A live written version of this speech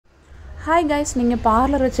Hi guys, நீங்கள்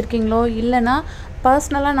parlour வச்சுருக்கீங்களோ இல்லைனா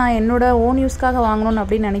பர்சனலாக நான் என்னோடய ஓன் யூஸ்க்காக வாங்கணும்னு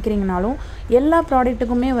அப்படின்னு நினைக்கிறீங்கனாலும் எல்லா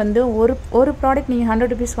ப்ராடக்ட்டுக்குமே வந்து ஒரு ப்ராடக்ட் நீங்கள் 100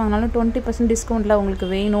 ருபீஸ் வாங்கினாலும் 20% டிஸ்கவுண்ட்டில் உங்களுக்கு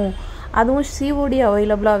வேணும், அதுவும் சிஓடி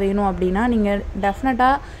அவைலபிளாக வேணும் அப்படின்னா நீங்கள்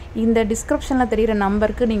டெஃபினட்டாக இந்த டிஸ்கிரிப்ஷனில் தெரிகிற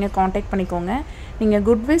நம்பருக்கு நீங்கள் காண்டாக்ட் பண்ணிக்கோங்க. நீங்கள்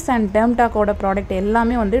குட்வைஸ் அண்ட் டெர்ம்டாக்கோட ப்ராடக்ட்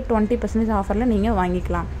எல்லாமே வந்து 20% ஆஃபரில் நீங்கள்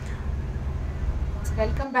வாங்கிக்கலாம்.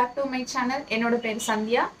 Welcome back to my channel. என்னோட பேர்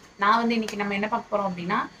சந்தியா. நான் வந்து இன்றைக்கி நம்ம என்ன பார்க்க போகிறோம்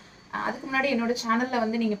அப்படின்னா, அதுக்கு முன்னாடி என்னோட சேனலில்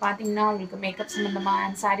வந்து நீங்கள் பார்த்தீங்கன்னா உங்களுக்கு மேக்கப் சம்மந்தமாக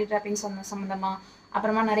அண்ட் சாரீ ட்ராப்பிங் சம்மந்தமாக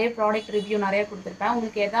அப்புறமா நிறைய ப்ராடக்ட் ரிவ்யூ நிறைய கொடுத்துருப்பேன்.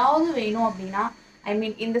 உங்களுக்கு ஏதாவது வேணும் அப்படின்னா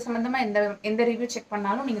இந்த சம்மந்தமாக எந்த ரிவ்யூ செக்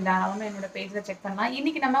பண்ணாலும் நீங்கள் தாராளமாக என்னோட பேஜில் செக் பண்ணலாம்.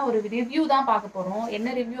 இன்றைக்கி நம்ம ஒரு ரிவ்யூ தான் பார்க்க போகிறோம்.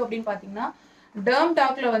 என்ன ரிவ்யூ அப்படின்னு பார்த்தீங்கன்னா,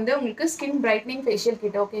 DermDocல வந்து உங்களுக்கு ஸ்கின் பிரைட்னிங் ஃபேஷியல்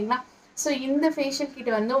கிட். ஓகேங்களா? ஸோ இந்த ஃபேஷியல்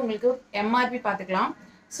கிட் வந்து உங்களுக்கு எம்ஆர்பி பார்த்துக்கலாம்.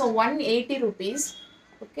 So 180 rupees.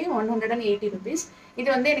 Okay, 180 rupees. இது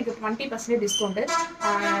வந்து எனக்கு 20% டிஸ்கவுண்ட்டு.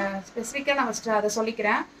 ஸ்பெசிஃபிக்காக நான் ஃபஸ்ட்டு அதை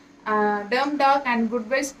சொல்லிக்கிறேன். DermDoc அண்ட்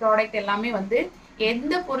குட்வைஸ் ப்ராடக்ட் எல்லாமே வந்து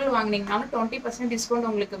எந்த பொருள் வாங்கினீங்கனாலும் 20% டிஸ்கவுண்ட்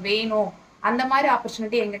உங்களுக்கு வேணும். அந்த மாதிரி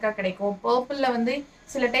ஆப்பர்ச்சுனிட்டி எங்கக்கா கிடைக்கும்? பர்பிளில் வந்து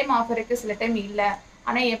சில டைம் ஆஃபர் இருக்குது, சில டைம் இல்லை.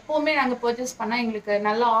 ஆனால் எப்போவுமே நாங்கள் பர்ச்சேஸ் பண்ணால் எங்களுக்கு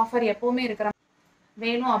நல்ல ஆஃபர் எப்போவுமே இருக்கிற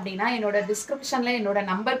வேணும் அப்படின்னா என்னோட டிஸ்கிரிப்ஷனில் என்னோட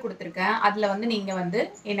நம்பர் கொடுத்துருக்கேன். அதில் வந்து நீங்கள் வந்து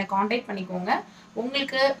என்னை காண்டாக்ட் பண்ணிக்கோங்க.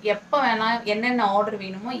 உங்களுக்கு எப்போ வேணால் என்னென்ன ஆர்டர்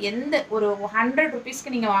வேணுமோ எந்த ஒரு 100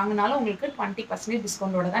 ருபீஸ்க்கு நீங்கள் வாங்கினாலும் உங்களுக்கு 20%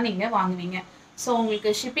 டிஸ்கவுண்டோட தான் நீங்கள் வாங்குவீங்க. ஸோ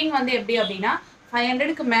உங்களுக்கு ஷிப்பிங் வந்து எப்படி அப்படின்னா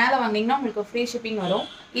 500க்கு மேலே வாங்கினீங்கன்னா உங்களுக்கு ஃப்ரீ ஷிப்பிங் வரும்.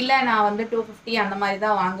 இல்லை நான் வந்து 250 அந்த மாதிரி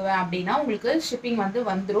தான் வாங்குவேன் அப்படின்னா உங்களுக்கு ஷிப்பிங் வந்து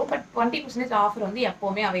வந்துடும். பட் 20% ஆஃபர் வந்து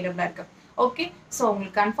எப்போவுமே அவைலபிளாக இருக்குது. ஓகே, ஸோ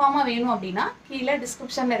உங்களுக்கு கன்ஃபார்மாக வேணும் அப்படின்னா கீழே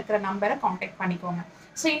டிஸ்கிரிப்ஷனில் இருக்கிற நம்பரை காண்டாக்ட் பண்ணிக்கோங்க.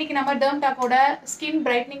 ஸோ இன்றைக்கி நம்ம DermDocோட ஸ்கின்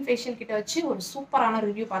பிரைட்னிங் ஃபேஷியல் கிட்ட வச்சு ஒரு சூப்பரான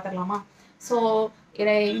ரிவ்யூ பார்த்துடலாமா? ஸோ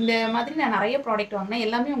இந்த மாதிரி நான் நிறைய ப்ராடக்ட் வாங்கினேன்.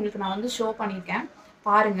 எல்லாமே உங்களுக்கு நான் வந்து ஷோ பண்ணியிருக்கேன்,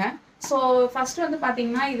 பாருங்கள். ஸோ ஃபஸ்ட்டு வந்து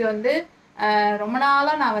பார்த்தீங்கன்னா, இது வந்து ரொம்ப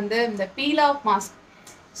நாளாக நான் வந்து இந்த பீல் ஆஃப் மாஸ்க்.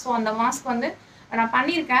 ஸோ அந்த மாஸ்க் வந்து நான்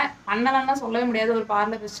பண்ணியிருக்கேன், பண்ணலைன்னா சொல்லவே முடியாது. ஒரு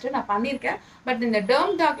பார்லர் வச்சுட்டு நான் பண்ணியிருக்கேன். பட் இந்த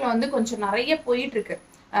DermDocல வந்து கொஞ்சம் நிறைய போயிட்டுருக்கு.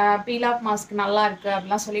 பீல் ஆஃப் மாஸ்க் நல்லா இருக்குது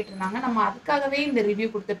அப்படிலாம் சொல்லிட்டு இருந்தாங்க. நம்ம அதுக்காகவே இந்த ரிவ்யூ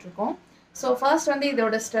கொடுத்துட்ருக்கோம். ஸோ ஃபர்ஸ்ட் வந்து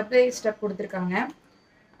இதோட ஸ்டெப் பை ஸ்டெப் கொடுத்துருக்காங்க.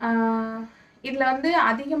 இதில் வந்து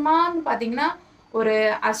அதிகமானு பார்த்தீங்கன்னா ஒரு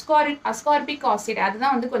அஸ்கார்பிக் ஆசிட்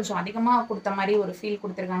அதுதான் வந்து கொஞ்சம் அதிகமாக கொடுத்த மாதிரி ஒரு ஃபீல்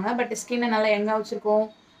கொடுத்துருக்காங்க. பட் ஸ்கின்னை நல்லா எங்கே வச்சுருக்கோம்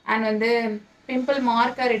அண்ட் வந்து பிம்பிள்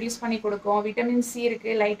மார்க்கை ரெடியூஸ் பண்ணி கொடுக்கும். விட்டமின் சி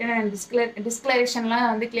இருக்குது, லைட்டன் அண்ட் டிஸ்கலரேஷன்லாம்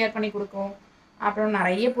வந்து கிளியர் பண்ணி கொடுக்கும். அப்புறம்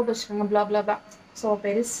நிறைய போட்டு வச்சுருக்காங்க, ப்ளா ப்ளா ப்ளா. ஸோ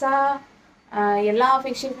பெருசாக எல்லா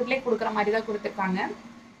ஃபேஷியல் கிட்லேயும் கொடுக்குற மாதிரி தான் கொடுத்துருக்காங்க.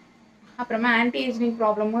 அப்புறமா ஆன்டி ஏஜிங்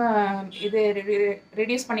ப்ராப்ளமும் இது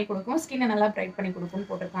ரெடியூஸ் பண்ணி கொடுக்கும், ஸ்கின்னை நல்லா பிரைட் பண்ணி கொடுக்கும்னு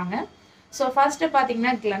போட்டிருக்காங்க. ஸோ ஃபர்ஸ்ட்டு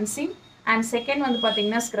பார்த்தீங்கன்னா கிளன்சிங் அண்ட் செகண்ட் வந்து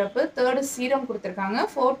பார்த்தீங்கன்னா ஸ்க்ரப்பு, தேர்டு சீரம் கொடுத்துருக்காங்க,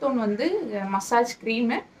 ஃபோர்த் ஒன் வந்து மசாஜ்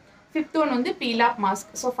க்ரீமு, ஃபிஃப்த் ஒன் வந்து peel off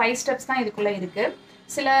mask. So 5 steps தான் இதுக்குள்ளே இருக்குது.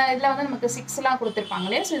 சில இதில் வந்து நமக்கு 6லாம்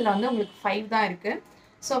கொடுத்துருப்பாங்களே, ஸோ இதில் வந்து உங்களுக்கு 5 தான் இருக்குது.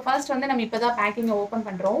 ஸோ ஃபர்ஸ்ட் வந்து நம்ம இப்போ தான் பேக்கிங்கை ஓப்பன்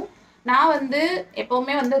பண்ணுறோம். நான் வந்து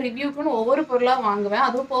எப்போவுமே வந்து ரிவ்யூக்குன்னு ஒவ்வொரு பொருளாக வாங்குவேன்,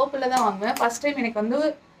 அதுவும் பர்பிளில் தான் வாங்குவேன். ஃபஸ்ட் டைம் எனக்கு வந்து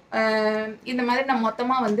இந்த மாதிரி நான்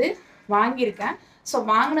மொத்தமாக வந்து வாங்கியிருக்கேன். ஸோ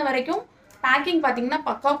வாங்கின வரைக்கும் பேக்கிங் பார்த்திங்கன்னா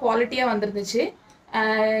பக்கா குவாலிட்டியாக வந்துருந்துச்சு.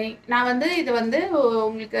 நான் வந்து இது வந்து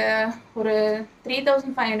உங்களுக்கு ஒரு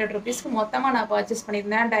 3500 ருபீஸ்க்கு மொத்தமாக நான் பர்ச்சேஸ்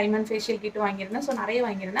பண்ணியிருந்தேன். டைமண்ட் ஃபேஷியல் கிட் வாங்கியிருந்தேன். ஸோ நிறைய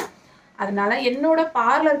வாங்கியிருந்தேன். அதனால என்னோடய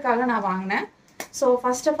பார்லருக்காக நான் வாங்கினேன். ஸோ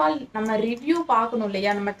ஃபர்ஸ்ட் ஆஃப் ஆல் நம்ம ரிவ்யூ பார்க்கணும்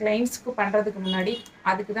இல்லையா, நம்ம கிளைண்ட்ஸ்க்கு பண்ணுறதுக்கு முன்னாடி.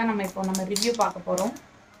 அதுக்கு தான் நம்ம ரிவ்யூ பார்க்க போகிறோம்.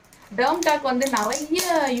 DermDoc வந்து நிறைய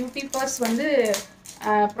யூடியூபர்ஸ் வந்து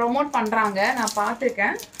ப்ரொமோட் பண்ணுறாங்க, நான்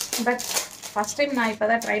பார்த்துருக்கேன். பட் ஃபஸ்ட் டைம் நான் இப்போ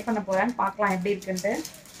தான் ட்ரை பண்ண போகிறேன், பார்க்கலாம் எப்படி இருக்குன்ட்டு.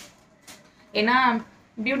 ஏன்னா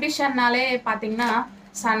பியூட்டிஷியன்னாலே பார்த்தீங்கன்னா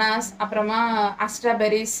சனாஸ் அப்புறமா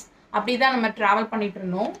அஸ்ட்ராபெரிஸ் அப்படி தான் நம்ம ட்ராவல் பண்ணிகிட்டு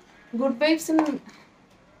இருந்தோம். குட் வைப்ஸ்ன்னு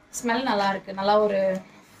ஸ்மெல் நல்லா இருக்குது, நல்லா ஒரு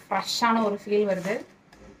ஃப்ரெஷ்ஷான ஒரு ஃபீல் வருது.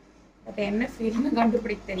 பட் என்ன ஃபீல்னு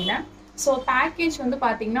கண்டுபிடிக்க தெரியல. ஸோ பேக்கேஜ் வந்து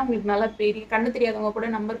பார்த்தீங்கன்னா உங்களுக்கு நல்லா பெரிய, கண்ணு தெரியாதவங்க கூட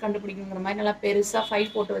நம்பர் கண்டுபிடிக்குங்கிற மாதிரி நல்லா பெருசாக 5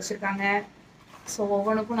 போட்டு வச்சுருக்காங்க. ஸோ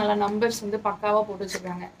ஒவ்வொன்றுக்கும் நல்லா நம்பர்ஸ் வந்து பக்காவாக போட்டு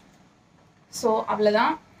வச்சுருக்காங்க. ஸோ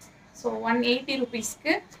அவ்வளோதான். ஸோ 180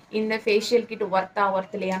 ருபீஸ்க்கு இந்த ஃபேஷியல் கிட்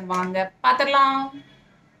ஒர்த் இல்லையான்னு வாங்க பார்த்துடலாம்.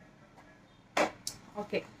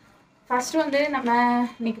 ஓகே, ஃபஸ்ட்டு வந்து நம்ம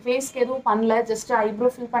இன்னைக்கு ஃபேஸ்க்கு எதுவும் பண்ணல, ஜஸ்ட் ஐப்ரோ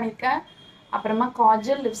ஃபில் பண்ணியிருக்கேன். அப்புறமா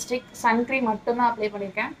காஜல், லிப்ஸ்டிக், சன்க்ரீம் மட்டும்தான் அப்ளை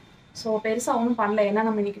பண்ணியிருக்கேன். ஸோ பெருசாக ஒன்றும் பண்ணல, ஏன்னா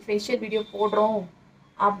நம்ம இன்றைக்கி ஃபேஷியல் வீடியோ போடுறோம்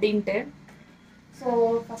அப்படின்ட்டு. ஸோ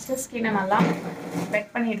ஃபஸ்ட்டு ஸ்கின்னை நல்லா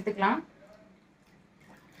வெட் பண்ணி எடுத்துக்கலாம்.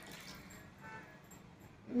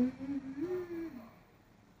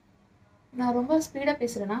 நான் ரொம்ப ஸ்பீடாக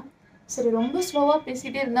பேசுகிறேன்னா சரி, ரொம்ப ஸ்லோவாக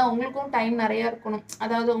பேசிகிட்டே இருந்தால் உங்களுக்கும் டைம் நிறையா இருக்கணும்,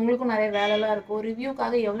 அதாவது உங்களுக்கும் நிறைய வேலைலாம் இருக்கும்.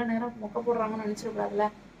 ரிவ்யூக்காக எவ்வளோ நேரம் மொக்க போடுறாங்கன்னு நினச்சிடக்கூடாதுல்ல.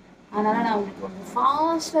 அதனால் நான் உங்களுக்கு கொஞ்சம்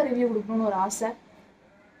ஃபாஸ்ட்டாக ரிவ்யூ கொடுக்கணுன்னு ஒரு ஆசை.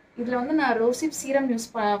 இதில் வந்து நான் ரோசிப் சீரம்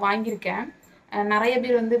வாங்கியிருக்கேன். நிறைய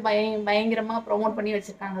பேர் வந்து பயங்கரமாக ப்ரொமோட் பண்ணி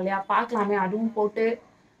வச்சுருக்காங்க இல்லையா, பார்க்கலாமே அதுவும் போட்டு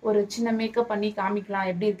ஒரு சின்ன மேக்கப் பண்ணி காமிக்கலாம்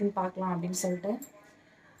எப்படி இருக்குன்னு பார்க்கலாம் அப்படின்னு சொல்லிட்டு.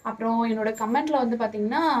 அப்புறம் என்னோட கமெண்ட்டில் வந்து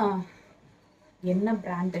பார்த்தீங்கன்னா என்ன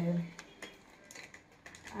பிராண்டு,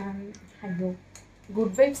 ஐயோ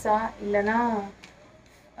குட் வைப்ஸா இல்லைன்னா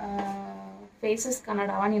ஃபேஸஸ்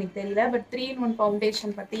கனடாவான்னு எனக்கு தெரியல, பட் 3-in-1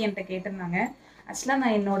 ஃபவுண்டேஷன் பற்றி என்கிட்ட கேட்டிருந்தாங்க. ஆக்சுவலாக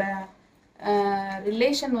நான் என்னோட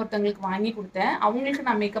ரிலேஷன் ஒருத்தவங்களுக்கு வாங்கி கொடுத்தேன். அவங்களுக்கு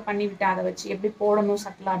நான் மேக்கப் பண்ணி விட்டேன் அதை வச்சு எப்படி போடணும்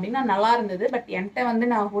சட்டலாம் அப்படின்னு. நல்லா இருந்தது. பட் என்கிட்ட வந்து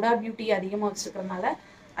நான் ஹுடா பியூட்டி அதிகமாக வச்சுருக்கிறதுனால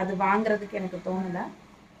அது வாங்குறதுக்கு எனக்கு தோணலை.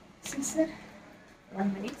 சிசர்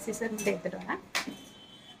 1 minute, சிசர் மட்டும் எடுத்துகிட்டு வரேன்.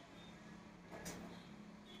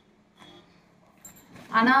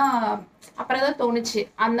 ஆனால் அப்புறம் தான் தோணுச்சு,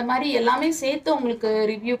 அந்த மாதிரி எல்லாமே சேர்த்து உங்களுக்கு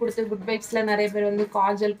ரிவ்யூ கொடுத்து குட் வைப்ஸில் நிறைய பேர் வந்து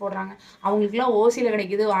காஜல் போடுறாங்க, அவங்களுக்குலாம் ஓசியில்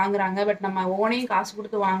கிடைக்குது வாங்குறாங்க. பட் நம்ம ஓனையும் காசு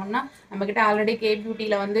கொடுத்து வாங்கணும்னா நம்மக்கிட்ட ஆல்ரெடி கே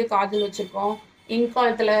பியூட்டியில் வந்து காஜல் வச்சுருக்கோம், இங்க்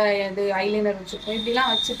காலத்தில் இது ஐலைனர் வச்சுருக்கோம்,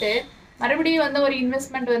 இப்படிலாம் வச்சுட்டு மறுபடியும் வந்து ஒரு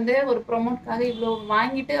இன்வெஸ்ட்மெண்ட் வந்து ஒரு ப்ரொமோட்காக இவ்வளோ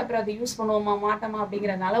வாங்கிட்டு அப்புறம் அதை யூஸ் பண்ணுவோமா மாட்டோமா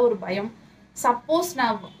அப்படிங்கிறதுனால ஒரு பயம். சப்போஸ்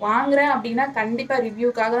நான் வாங்குறேன் அப்படின்னா கண்டிப்பாக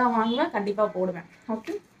ரிவ்யூக்காக தான் வாங்குவேன், கண்டிப்பாக போடுவேன்.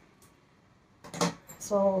 Okay,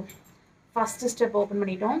 so first step open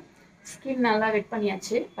பண்ணிட்டோம். ஸ்கின் நல்லா வெட்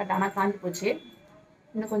பண்ணியாச்சு, பட் ஆனால் காஞ்சி போச்சு.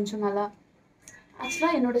 இன்னும் கொஞ்சம் நல்லா,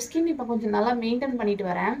 ஆக்சுவலாக என்னோடய ஸ்கின் இப்போ கொஞ்சம் நல்லா மெயின்டைன் பண்ணிட்டு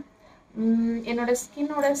வரேன். என்னோடய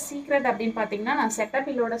ஸ்கின்னோட சீக்ரெட் அப்படின்னு பார்த்தீங்கன்னா, நான்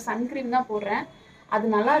செட்டபிலோட சன்க்ரீம் தான் போடுறேன். அது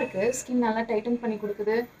நல்லா இருக்குது, ஸ்கின் நல்லா டைட்டன் பண்ணி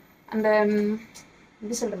கொடுக்குது. அந்த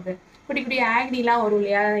எப்படி சொல்கிறது, குட்டி குட்டி ஆக்னிலாம் வரும்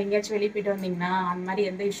இல்லையா, எங்கேயாச்சும் வெளியே போய்ட்டு வந்தீங்கன்னா அந்த மாதிரி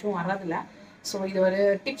எந்த இஷ்யூவும் வராதில்ல. ஸோ இது ஒரு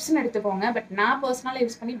டிப்ஸ்ன்னு எடுத்துக்கோங்க. பட் நான் பர்சனலாக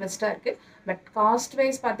யூஸ் பண்ணி பெஸ்ட்டாக இருக்குது. பட் காஸ்ட்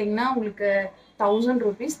வைஸ் பார்த்தீங்கன்னா உங்களுக்கு 1000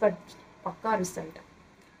 rupees, பட் பக்கா ரிசல்ட்.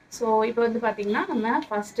 ஸோ இப்போ வந்து பார்த்தீங்கன்னா நம்ம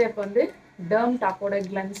ஃபஸ்ட் ஸ்டெப் வந்து DermDocோட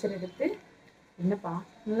கிளென்சர் எடுத்து, என்னப்பா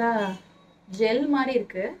நல்லா ஜெல் மாதிரி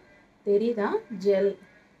இருக்குது தெரியுதா, ஜெல்.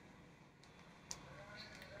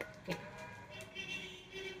 ஓகே,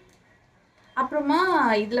 அப்புறமா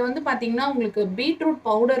இதில் வந்து பார்த்தீங்கன்னா உங்களுக்கு பீட்ரூட்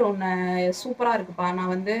பவுடர் ஒன்று சூப்பராக இருக்குப்பா.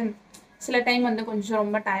 நான் வந்து சில டைம் வந்து கொஞ்சம்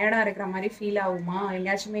ரொம்ப டயர்டாக இருக்கிற மாதிரி ஃபீல் ஆகுமா,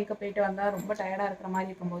 எங்கேயாச்சும் மேக்கப் போயிட்டு வந்தால் ரொம்ப டயர்டாக இருக்கிற மாதிரி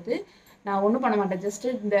இருக்கும்போது நான் ஒன்றும் பண்ண மாட்டேன்.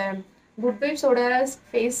 ஜஸ்ட்டு இந்த குட் வைப்ஸோட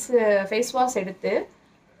ஃபேஸ் வாஷ் எடுத்து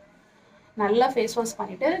நல்லா ஃபேஸ் வாஷ்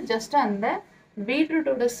பண்ணிவிட்டு ஜஸ்ட்டு அந்த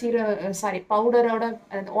பீட்ரூட்டோட பவுடரோட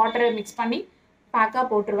வாட்டரை மிக்ஸ் பண்ணி பேக்காக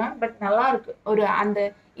போட்டுருவேன். பட் நல்லாயிருக்கு, ஒரு அந்த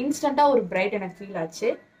இன்ஸ்டண்ட்டாக ஒரு பிரைட் எனக்கு ஃபீல் ஆச்சு.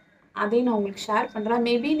 அதையும் நான் உங்களுக்கு ஷேர் பண்ணுறேன்.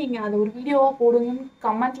 மேபி நீங்கள் அது ஒரு வீடியோவாக போடுங்கன்னு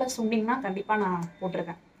கமெண்ட்டில் சொன்னீங்கன்னா கண்டிப்பாக நான்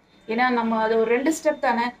போட்டிருக்கேன். ஏன்னா நம்ம அது ஒரு 2 ஸ்டெப்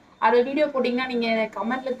தானே, அதை வீடியோ போட்டிங்கன்னா நீங்கள்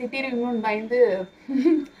கமெண்ட்டில் திட்டிடுவீங்களோன்னு பயந்து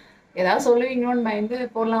ஏதாவது சொல்லுவீங்களோன்னு பயந்து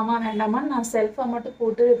போடலாமா வேண்டாமான்னு நான் செல்ஃபாக மட்டும்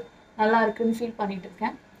போட்டு நல்லா இருக்குன்னு ஃபீல் பண்ணிகிட்டு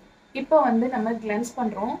இருக்கேன். இப்போ வந்து நம்ம கிளென்ஸ்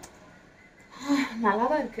பண்ணுறோம். நல்லா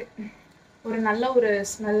தான் இருக்குது, ஒரு நல்ல ஒரு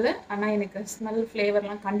ஸ்மெல்லு. ஆனால் எனக்கு ஸ்மெல்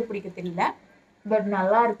ஃப்ளேவர்லாம் கண்டுபிடிக்க தெரியல, பட்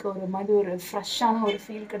நல்லா இருக்குது. ஒரு மாதிரி ஒரு ஃப்ரெஷ்ஷான ஒரு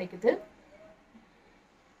ஃபீல் கிடைக்குது.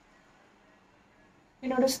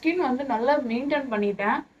 என்னோடய ஸ்கின் வந்து நல்லா மெயின்டைன்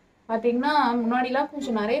பண்ணிட்டேன். பார்த்தீங்கன்னா முன்னாடிலாம்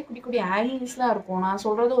கொஞ்சம் நிறைய குட்டி குட்டி ஆக்னிஸ்லாம் இருக்கும். நான்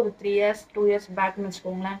சொல்கிறது ஒரு 3 years 2 years பேக்னு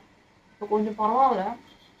வச்சுக்கோங்களேன். இப்போ கொஞ்சம் பரவாயில்ல.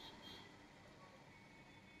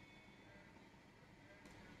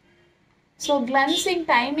 ஸோ கிளென்சிங்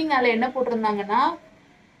டைமிங் அதில் என்ன போட்டிருந்தாங்கன்னா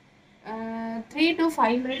 3 to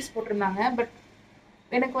 5 minutes போட்டிருந்தாங்க. பட்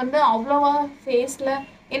எனக்கு வந்து அவ்வளோவா ஃபேஸில்,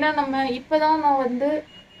 ஏன்னா நம்ம இப்போ தான் நான் வந்து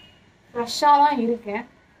ஃப்ரெஷ்ஷாக தான் இருக்கேன்.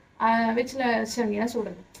 சரி என்ன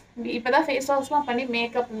சொல்கிறது, இப்போ தான் ஃபேஸ் வாஷ்லாம் பண்ணி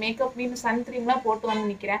மேக்கப் மீன் சன்க்ரீம்லாம் போட்டு வந்து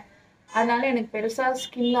நிற்கிறேன். அதனால எனக்கு பெருசாக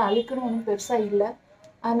ஸ்கின்ல அழுக்குன்னு ஒன்றும் பெருசாக இல்லை.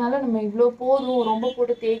 அதனால நம்ம இவ்வளோ போதும், ரொம்ப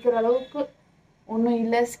போட்டு தேய்க்கிற அளவுக்கு ஒன்றும்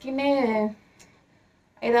இல்லை. ஸ்கின்னே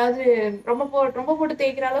ஏதாவது ரொம்ப போட்டு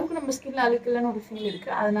தேய்க்கிற அளவுக்கு நம்ம ஸ்கின்ல அழுக்கலன்னு ஒரு ஃபீல்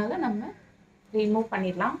இருக்குது. அதனால நம்ம ரிமூவ்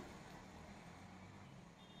பண்ணிடலாம்.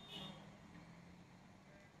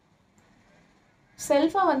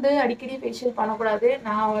 செல்ஃபாக வந்து அடிக்கடி ஃபேஷியல் பண்ணக்கூடாது.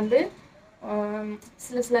 நான் வந்து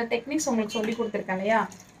சில டெக்னிக்ஸ் உங்களுக்கு சொல்லி கொடுத்துருக்கேன் இல்லையா.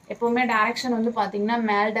 எப்போவுமே டைரக்ஷன் வந்து பார்த்தீங்கன்னா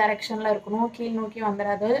மேல் டைரக்ஷனில் இருக்கணும், கீழ் நோக்கி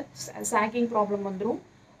வந்துடாது. சாக்கிங் ப்ராப்ளம் வந்துடும்,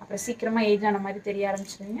 அப்புறம் சீக்கிரமாக ஏஜ் ஆன மாதிரி தெரிய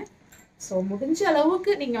ஆரம்பிச்சிடுவீங்க. ஸோ முடிஞ்ச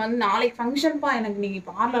அளவுக்கு நீங்கள் வந்து நாளைக்கு ஃபங்க்ஷன்ப்பா, எனக்கு நீங்கள்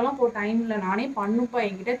பார்லர்லாம் போகிற டைமில் நானே பண்ணுப்பா,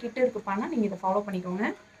 என்கிட்ட கிட்ட இருக்குப்பான்னா நீங்கள் இதை ஃபாலோ பண்ணிக்கோங்க.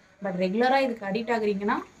 பட் ரெகுலராக இதுக்கு அடிக்ட்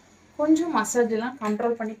ஆகுறீங்கன்னா கொஞ்சம் மசாஜெலாம்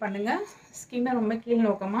கண்ட்ரோல் பண்ணி பண்ணுங்கள். ஸ்கின்னை ரொம்ப கீழ்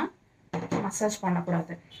நோக்கமாக மசாஜ்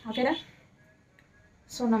பண்ணக்கூடாது. ஓகேடா,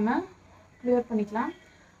 ஸோ நம்ம கிளியர் பண்ணிக்கலாம்.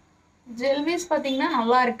 ஜெல்வேஸ் பார்த்தீங்கன்னா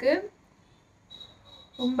நல்லா இருக்கு.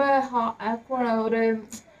 ரொம்ப ஒரு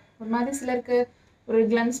மாதிரி சிலருக்கு ஒரு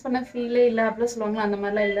கிளென்ஸ் பண்ண ஃபீலே இல்லை அப்படிலாம் சொல்லுவாங்களா, அந்த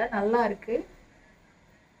மாதிரிலாம் இல்லை, நல்லா இருக்கு.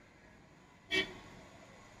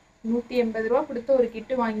 180 கொடுத்து ஒரு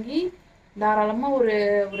கிட்டு வாங்கி தாராளமாக ஒரு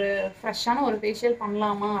ஒரு ஃப்ரெஷ்ஷான ஒரு ஃபேஷியல்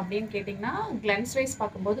பண்ணலாமா அப்படின்னு கேட்டிங்கன்னா கிளென்ஸ் வைஸ்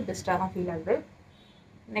பார்க்கும்போது பெஸ்ட்டாக தான் ஃபீல் ஆகுது.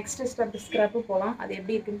 நெக்ஸ்ட் ஸ்க்ரப்பு போகலாம், அது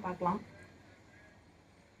எப்படி இருக்குன்னு பார்க்கலாம்.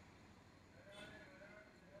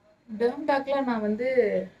 டெர்ம்டாக்ல நான் வந்து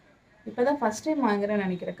இப்போ தான் ஃபஸ்ட் டைம் வாங்குறேன்னு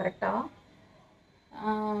நினைக்கிறேன். கரெக்டாக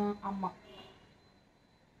ஆமாம்,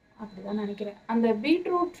 அப்படி தான் நினைக்கிறேன். அந்த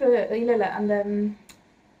பீட்ரூட் இல்லை அந்த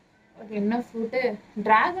என்ன ஃப்ரூட்டு,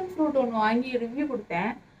 ட்ராகன் ஃப்ரூட் ஒன்று வாங்கி ரிவ்யூ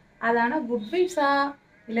கொடுத்தேன். அது ஆனால் குட் வைப்ஸா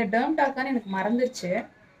இல்லை டெர்ம்டாக்கான்னு எனக்கு மறந்துருச்சு.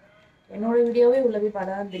 என்னோடய வீடியோவே உள்ள போய்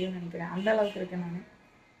பார்த்தா தான் தெரியும்னு நினைக்கிறேன், அந்த அளவுக்கு இருக்கேன் நான்.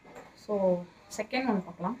 ஸோ செகண்ட் ஒன்று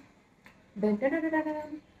பார்க்கலாம்.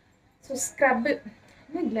 ஸோ ஸ்க்ரப்பு,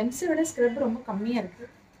 இன்னும் கிளென்ஸை விட ஸ்க்ரப் ரொம்ப கம்மியாக இருக்குது.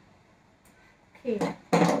 ஓகே,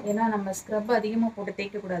 ஏன்னா நம்ம ஸ்க்ரப் அதிகமாக போட்டு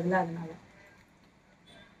தேய்க்கக்கூடாதுல்ல, அதனால.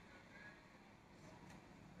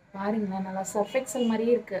 பாருங்களேன், நல்லா சர்ஃப் எக்ஸல்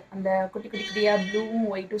மாதிரியே இருக்குது. அந்த குட்டி குட்டி குட்டியாக ப்ளூவும்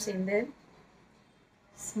ஒயிட்டும் சேர்ந்து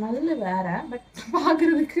ஸ்மெல்லு வேறு, பட்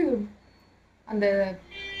பார்க்குறதுக்கு அந்த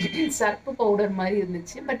சர்ப்பு பவுடர் மாதிரி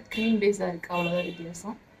இருந்துச்சு. பட் க்ரீம் பேஸாக இருக்குது, அவ்வளோதான்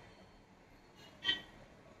வித்தியாசம்.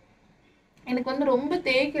 எனக்கு வந்து ரொம்ப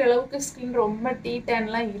தேய்க்கிற அளவுக்கு ஸ்கின் ரொம்ப டீ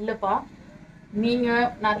டேன்லாம் இல்லைப்பா.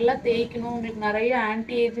 நீங்கள் நல்லா தேய்க்கணும், உங்களுக்கு நிறைய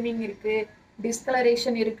ஆன்டி ஏஜிங் இருக்குது,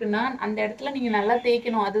 டிஸ்கலரேஷன் இருக்குன்னா அந்த இடத்துல நீங்கள் நல்லா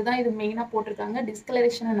தேய்க்கணும். அதுதான் இது மெயினாக போட்டிருக்காங்க,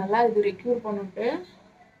 டிஸ்கலரேஷனை நல்லா இது ரெக்யூர் பண்ணிட்டு.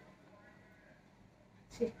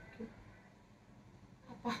 சரி,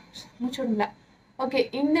 அப்பா மூச்சு விடல. ஓகே,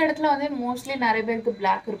 இந்த இடத்துல வந்து மோஸ்ட்லி நிறைய பேருக்கு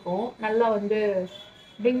பிளாக் இருக்கும். நல்லா வந்து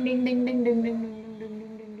டிங் டிங் டிங் டிங் டிங் டிங் டிங் டிங் டிங்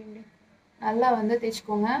டிங் டிங் டிங் டிங் நல்லா வந்து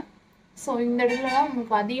தேய்ச்சிக்கோங்க. ஸோ இந்த இடத்துல தான்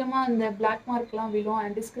உங்களுக்கு அதிகமாக அந்த பிளாக் மார்க்லாம் விழும்,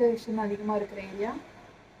 அண்ட் டிஸ்கலரேஷன் அதிகமாக இருக்கிற ஏரியா.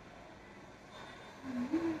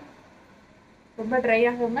 ரொம்ப ட்ரை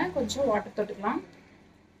ஆகாமல் கொஞ்சம் வாட்டர் தொட்டுக்கலாம்.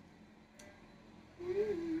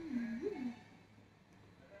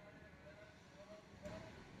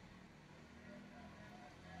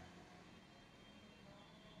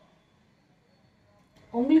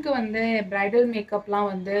 உங்களுக்கு வந்து பிரைடல்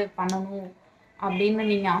மேக்கப்லாம் வந்து பண்ணணும் அப்படின்னு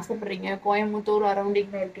நீங்கள் ஆசைப்பட்றீங்க, கோயம்புத்தூர்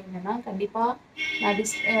அரௌண்டிங்கில் இருக்கீங்கன்னா கண்டிப்பாக நான்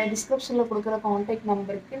டிஸ்கிரிப்ஷனில் கொடுக்குற கான்டாக்ட்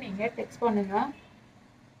நம்பருக்கு நீங்கள் டெக்ஸ்ட் பண்ணுங்கள்.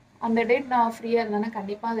 அந்த டேட் நான் ஃப்ரீயாக இருந்தேன்னா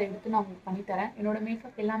கண்டிப்பாக அதை எடுத்து நான் உங்களுக்கு பண்ணித்தரேன். என்னோடய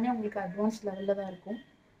மேக்கப் எல்லாமே உங்களுக்கு அட்வான்ஸ் லெவலில் தான் இருக்கும்.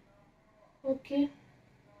 ஓகே,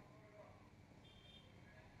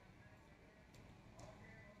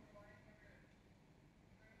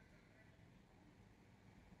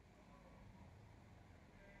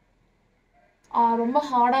 ரொம்ப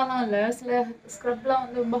ஹார்டாலாம் இல்லை. சில ஸ்க்ரப்லாம்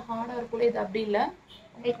வந்து ரொம்ப ஹார்டாக இருக்கும்ல, இது அப்படி இல்லை.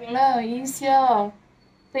 உங்களுக்கு நல்லா ஈஸியாக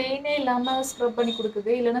பெயினே இல்லாமல் ஸ்க்ரப் பண்ணி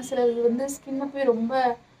கொடுக்குது. இல்லைன்னா சில இது வந்து ஸ்கின்னை போய் ரொம்ப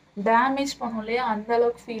டேமேஜ் பண்ணும் இல்லையா, அந்த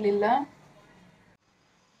அளவுக்கு ஃபீல் இல்லை.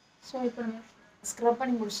 ஸோ இப்போ நம்ம ஸ்க்ரப்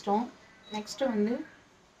பண்ணி முடிச்சிட்டோம். நெக்ஸ்ட்டு வந்து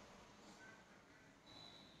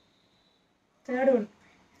தேர்ட் ஒன்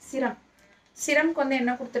சிரம். சிரம்க்கு வந்து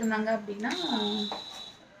என்ன கொடுத்துருந்தாங்க அப்படின்னா,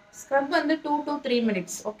 ஸ்க்ரப் வந்து 2 to 3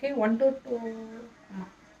 minutes. ஓகே, 1 to 2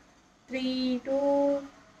 ஆமாம் 3 to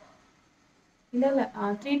இல்லை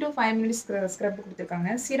 3 to 5 minutes ஸ்க்ரப் கொடுத்துருக்காங்க.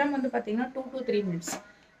 சிரம் வந்து பார்த்தீங்கன்னா 2 to 3 minutes.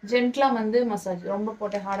 ஜென்ட்லாக வந்து மசாஜ், ரொம்ப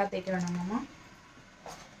போட்டு ஹார்டாக தேய்க்க வேணாமாம்மா.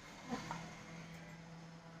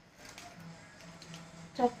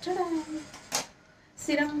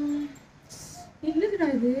 சிரம் இல்லைடா,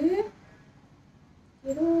 இது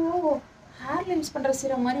ஏதோ ஹேர்ல யூஸ் பண்ணுற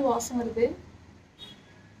சிரம் மாதிரி வாசம் வருது.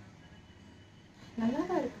 நல்லா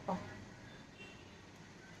தான் இருக்குப்பா,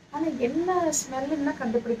 ஆனால் என்ன ஸ்மெல்லுன்னா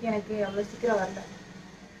கண்டுபிடிக்க எனக்கு அவ்வளோ சீக்கிரம் வரல.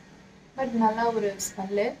 பட் நல்லா ஒரு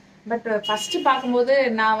ஸ்மெல்லு. பட் ஃபஸ்ட்டு பார்க்கும்போது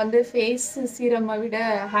நான் வந்து ஃபேஸ் சீரமை விட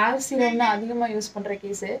ஹேர் சீரம் தான் அதிகமாக யூஸ் பண்ணுற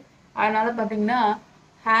கேஸு. அதனால் பார்த்தீங்கன்னா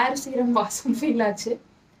ஹேர் சீரம் வாசம் ஃபீல் ஆச்சு.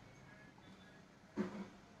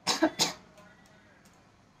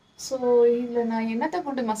 ஸோ இதில் நான் என்னத்தை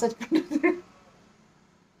கொண்டு மசாஜ் பண்ணுறது?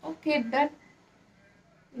 ஓகே, தட்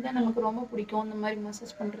இதான் நமக்கு ரொம்ப பிடிக்கும், இந்த மாதிரி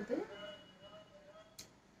மசாஜ் பண்ணுறது.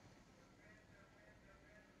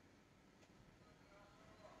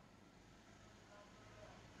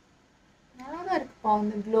 நல்லா தான் இருக்குப்பா,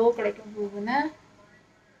 அந்த க்ளோ கிடைக்கும் போதுன்னு.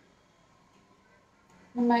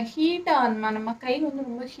 நம்ம ஹீட்டாக நம்ம கை வந்து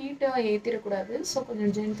ரொம்ப ஹீட்டாக ஏற்றிடக்கூடாது. ஸோ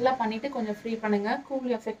கொஞ்சம் ஜென்டலாக பண்ணிவிட்டு கொஞ்சம் ஃப்ரீ பண்ணுங்கள்,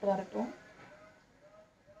 கூல் எஃபெக்ட் வரட்டும்.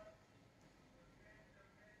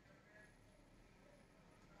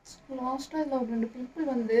 லாஸ்ட்டாக இதில் ஒரு 2 பிம்பிள்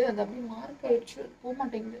வந்து அது அப்படியே மார்க் ஆயிடுச்சு, போக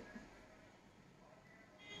மாட்டேங்குது.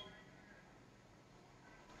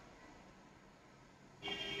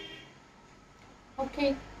 ஓகே,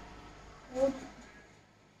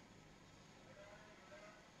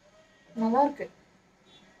 நல்லா இருக்கு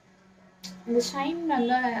இந்த ஷைன்.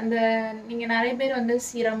 நல்லா அந்த நீங்கள் நிறைய பேர் வந்து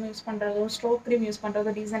சீரம் யூஸ் பண்ணுறதோ ஸ்ட்ரோக் க்ரீம் யூஸ்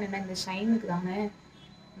பண்ணுறதோ ரீசன் என்ன, இந்த ஷைனுக்கு தானே.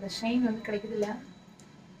 இந்த ஷைன் வந்து கிடைக்குது இல்லை.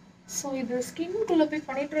 ஸோ இது ஸ்கின்குள்ளே போய்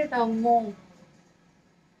பெனிட்ரேட் ஆகுமோ,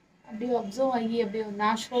 அப்படியே அப்சர்வ் ஆகி அப்படியே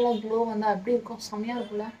நேச்சுரலாக க்ளோ வந்து அப்படி இருக்கும், செம்மையாக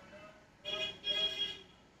இருக்குல்ல.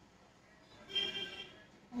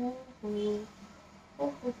 ஓஹோ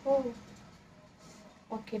ஓஹோ,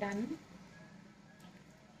 ஓகே டன்,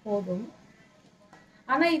 போதும்.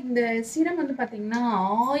 ஆனால் இந்த சீரம் வந்து பார்த்தீங்கன்னா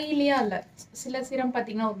ஆயிலியாக இல்லை. சில சீரம்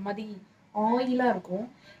பார்த்தீங்கன்னா ஒரு மாதிரி ஆயிலாக இருக்கும்.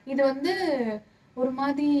 இது வந்து ஒரு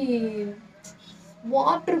மாதிரி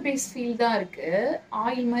வாட்டர் பேஸ் ஃபீல் தான் இருக்குது,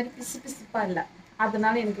 ஆயில் மாதிரி பிசு பிசுப்பாக இல்லை.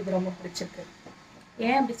 அதனால எனக்கு இது ரொம்ப பிடிச்சிருக்கு.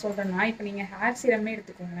 ஏன் அப்படி சொல்கிறேன்னா, இப்போ நீங்கள் ஹேர் சீரமே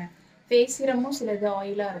எடுத்துக்கோங்க, ஃபேஸ் சீரமும் சிலது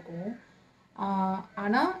ஆயிலாக இருக்கும்.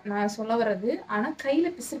 ஆனால் நான் சொல்ல வர்றது, ஆனால்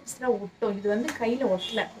கையில் பிசு பிசுறாக ஒட்டும். இது வந்து கையில்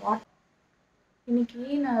ஒட்டலை. இன்னைக்கு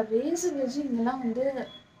நான் ரேசர் வச்சு இங்கெல்லாம் வந்து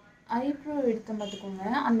ஐப்ரோ எடுத்த பார்த்துக்கோங்க,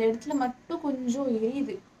 அந்த இடத்துல மட்டும் கொஞ்சம்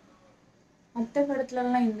எரியுது, மற்ற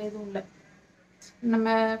இடத்துலலாம் இந்த எதுவும் இல்லை.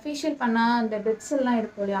 நம்ம ஃபேஷியல் பண்ணால் அந்த டெட் செல்லாம்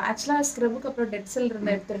எடுப்போம் இல்லையா, ஆக்சுவலாக ஸ்க்ரப்புக்கு அப்புறம் டெட் செல்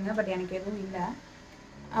இருந்தால் எடுத்துருங்க, பட் எனக்கு எதுவும் இல்லை.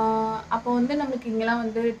 அப்போ வந்து நமக்கு இங்கெல்லாம்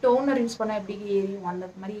வந்து டோனர் யூஸ் பண்ணால் எப்படி எரியும், அந்த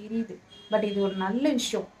மாதிரி எரியுது. பட் இது ஒரு நல்ல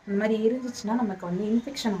விஷயம், இந்த மாதிரி எரிஞ்சிச்சுன்னா நமக்கு வந்து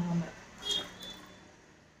இன்ஃபெக்ஷன் ஆகாமல்.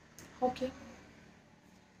 ஓகே,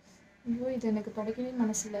 ஐயோ இது எனக்கு தொடக்கவே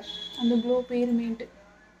மனசில்லை, அந்த க்ளோ பேருமேன்ட்டு.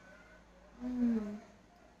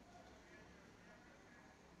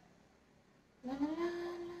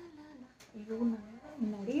 ஐயோ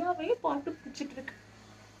நிறையாவே பாட்டு பிடிச்சிட்டு இருக்கு.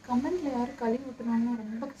 கமெண்ட்ல யாரும் கழுவி விட்டுனாலும்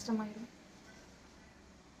ரொம்ப கஷ்டமாயிடும்.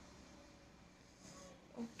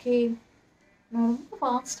 ஓகே, நான் ரொம்ப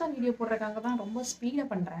ஃபாஸ்ட்டாக வீடியோ போடுறதுக்காக தான் ரொம்ப ஸ்பீடாக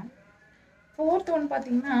பண்ணுறேன். 4th ஒன்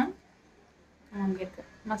பார்த்தீங்கன்னா அங்கே இருக்குது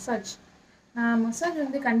மசாஜ். நான் மசாஜ்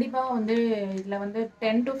வந்து கண்டிப்பாக வந்து இதில் வந்து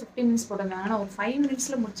 10 to 15 minutes போட்டிருந்தாங்க, நான் ஒரு 5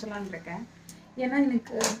 minutesல முடிச்சிடலான்னு இருக்கேன். ஏன்னா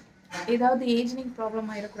எனக்கு ஏதாவது ஏஜினிங்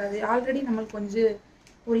ப்ராப்ளம் ஆகிடக்கூடாது. ஆல்ரெடி நம்மளுக்கு கொஞ்சம்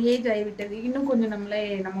ஒரு ஏஜ் ஆகிவிட்டது, இன்னும் கொஞ்சம்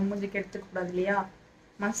நம்ம மூஞ்சிக்கு எடுத்துக்கக்கூடாது இல்லையா.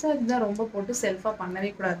 மசாஜ் தான் ரொம்ப போட்டு செல்ஃபாக பண்ணவே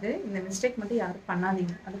கூடாது. இந்த மிஸ்டேக் மட்டும் யாரும்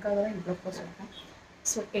பண்ணாதீங்க, அதுக்காக தான் இவ்வளோ சொல்கிறேன்.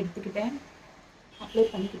 ஸோ எடுத்துக்கிட்டேன், அப்ளை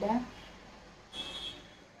பண்ணிக்கிட்டேன்.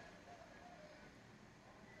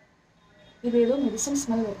 இது ஏதோ மெடிசன்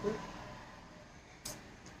ஸ்மெல் வருது.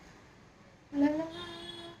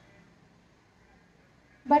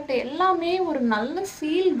 பட் எல்லாமே ஒரு நல்ல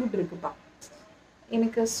ஃபீல் குட் இருக்குப்பா.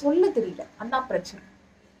 எனக்கு சொல்ல தெரியல, அதான் பிரச்சனை.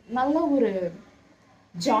 நல்ல ஒரு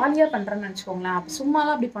ஜாலியாக பண்ணுறேன்னு வச்சுக்கோங்களேன். அப்போ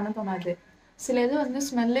சும்மாலாம் அப்படி பண்ண தோணாது. சில இது வந்து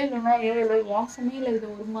ஸ்மெல்லே இல்லைன்னா இல்லை வாசமே இல்லை, இது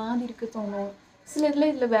ஒரு மாதிரி இருக்க தோணும். சில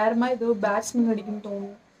இதில் வேறு மாதிரி ஏதோ பேட் ஸ்மெல் அடிக்குன்னு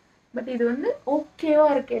தோணும். பட் இது வந்து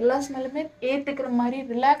ஓகேவாக இருக்குது, எல்லா ஸ்மெல்லுமே ஏற்றுக்கிற மாதிரி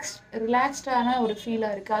ரிலாக்ஸ்டான ஒரு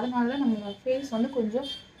ஃபீலாக இருக்குது. அதனால தான் நம்ம ஃபேஸ் வந்து கொஞ்சம்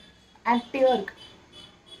ஆக்டிவாக இருக்குது.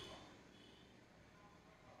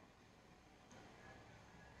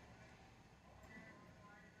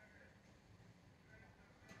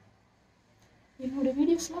 என்னோடய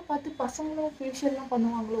வீடியோஸ்லாம் பார்த்து பசங்களும் ஃபேஷியல்லாம்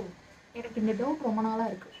பண்ணுவாங்களோ, எனக்கு இந்த டவுட் ரொம்ப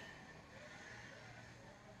நாளாக இருக்குது.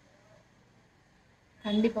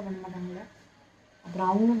 கண்டிப்பாக பண்ண மாட்டாங்களே, அப்புறம்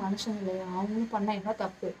அவங்களும் மனுஷங்க இல்லையா, அவங்களும் பண்ணால் என்ன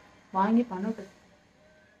தப்பு, வாங்கி பண்ணட்டும்.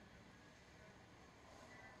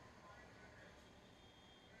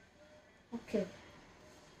 ஓகே,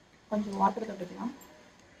 கொஞ்சம் வாட்டர் தொட்டுக்கலாம்.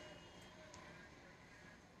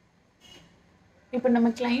 இப்போ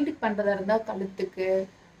நம்ம கிளைண்ட்டுக்கு பண்ணுறதா இருந்தால் கழுத்துக்கு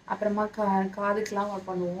அப்புறமா காதுக்கெலாம்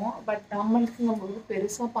பண்ணுவோம். பட் நம்மளுக்குங்கும்போது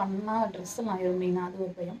பெருசாக பண்ணால் ட்ரெஸ் எல்லாம் ஆயிருமேனா, அது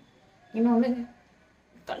ஒரு பயம். இன்னொன்று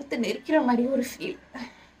கழுத்து நெரிக்கிற மாதிரி ஒரு ஃபீல்.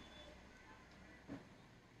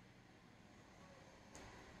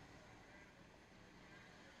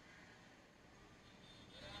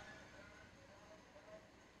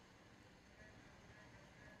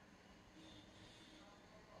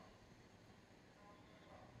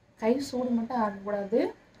 கை சூடு மட்டும் ஆகக்கூடாது,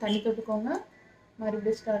 தண்ணி தொட்டுக்கோங்க,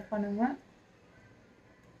 மறுபடியும் ஸ்டார்ட் பண்ணுங்க.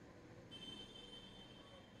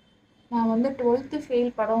 நான் வந்து 12th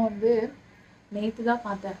ஃபெயில் படம் வந்து நேற்று தான்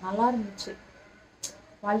பார்த்தேன், நல்லா இருந்துச்சு.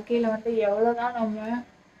 வாழ்க்கையில் வந்து எவ்வளோதான் நம்ம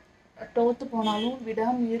தோற்று போனாலும்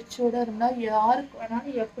விடாமுயற்சியோடு இருந்தால் யாருக்கு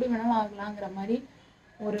வேணாலும் எப்படி வேணாலும் ஆகலாங்கிற மாதிரி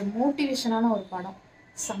ஒரு மோட்டிவேஷனான ஒரு படம்,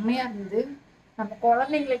 செம்மையாக இருந்தது. நம்ம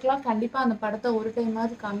குழந்தைங்களுக்கெல்லாம் கண்டிப்பாக அந்த படத்தை ஒரு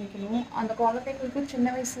டைமாவது காமிக்கணும். அந்த குழந்தைங்களுக்கு சின்ன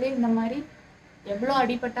வயசுலேயே இந்த மாதிரி எவ்வளோ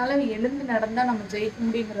அடிபட்டாலும் எழுந்து நடந்தால் நம்ம ஜெயிக்க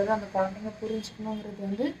முடியுங்கிறத அந்த குழந்தைங்க புரிஞ்சுக்கணுங்கிறது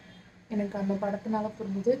வந்து எனக்கு அந்த படத்தினால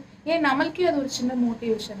புரிஞ்சுது. ஏன் நம்மளுக்கே அது ஒரு சின்ன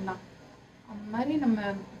மோட்டிவேஷன் தான். அந்த மாதிரி நம்ம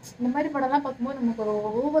இந்த மாதிரி படம்லாம் பார்க்கும்போது நமக்கு ஒரு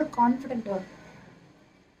ஓவர் கான்ஃபிடென்ட் வரும்.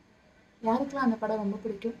 யாருக்கெல்லாம் அந்த படம் ரொம்ப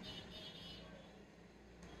பிடிக்கும்?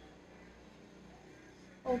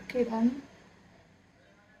 Okay done.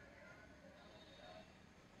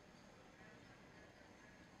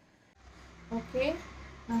 ஓகே,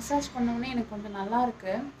 மசாஜ் பண்ணோடனே எனக்கு கொஞ்சம் நல்லா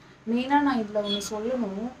இருக்குது. மெயினாக நான் இதில் ஒன்று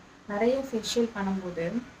சொல்லணும், நிறைய ஃபேஷியல் பண்ணும்போது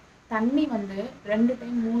தண்ணி வந்து 2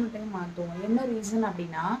 டைம் 3 டைம் மாற்றுவோம். என்ன ரீசன்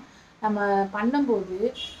அப்படின்னா, நம்ம பண்ணும்போது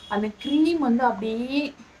அந்த க்ரீம் வந்து அப்படியே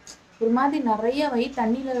ஒரு மாதிரி நிறைய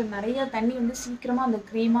தண்ணியில் நிறைய தண்ணி வந்து சீக்கிரமாக அந்த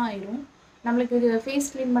க்ரீமாக ஆயிரும். நம்மளுக்கு இது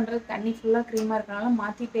ஃபேஸ் க்ளீன் பண்ணுறது தண்ணி ஃபுல்லாக க்ரீமாக இருக்கனால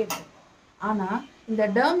மாற்றிட்டே இருக்கும். ஆனால் இந்த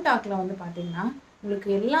DermDocல வந்து பார்த்தீங்கன்னா உங்களுக்கு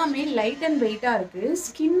எல்லாமே லைட் அண்ட் வெயிட்டாக இருக்குது.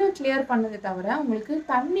 ஸ்கின்னை கிளியர் பண்ணதை தவிர உங்களுக்கு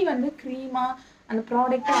தண்ணி வந்து க்ரீமாக அந்த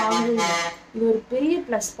ப்ராடக்ட் ஆகவே இல்லை. இது ஒரு பெரிய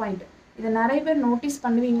ப்ளஸ் பாயிண்ட். இதை நிறைய பேர் நோட்டீஸ்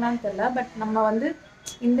பண்ணுவீங்களான்னு தெரியல. பட் நம்ம வந்து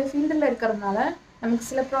இந்த ஃபீல்டில் இருக்கிறதுனால நமக்கு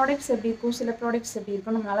சில ப்ராடக்ட்ஸ் எப்படி இருக்கும், சில ப்ராடக்ட்ஸ் எப்படி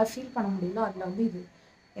இருக்கும் நம்மளால் ஃபீல் பண்ண முடியல. அதில் வந்து இது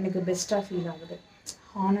எனக்கு பெஸ்ட்டாக ஃபீல் ஆகுது.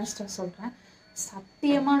 ஹானஸ்ட்டாக சொல்கிறேன்.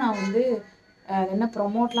 சத்தியமாக நான் வந்து என்ன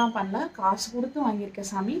ப்ரொமோட்லாம் பண்ணல, காசு கொடுத்து வாங்கியிருக்கேன்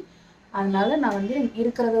சாமி. அதனால நான் வந்து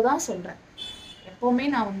இருக்கிறத தான் சொல்கிறேன். எப்போவுமே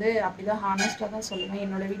நான் வந்து அப்படி தான் ஹானஸ்ட்டாக தான் சொல்லுவேன்.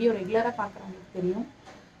 என்னோடய வீடியோ ரெகுலராக பார்க்குறவங்களுக்கு தெரியும்.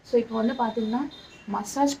 ஸோ இப்போ வந்து பார்த்திங்கன்னா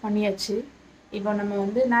மசாஜ் பண்ணியாச்சு. இப்போ நம்ம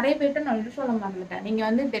வந்து நிறைய பேர்கிட்ட நான் இது சொல்ல மறந்துட்டேன். நீங்கள்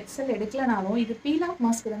வந்து டெட் செல் எடுக்கலனாலும் இது பீல் ஆஃப்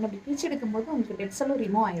மாஸ்க் தாங்க. அப்படி பிரித்து எடுக்கும்போது உங்களுக்கு டெட் செல்லும்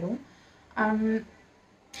ரிமூவ் ஆயிரும்.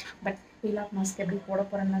 பட் பீல் ஆஃப் மாஸ்க் எப்படி போட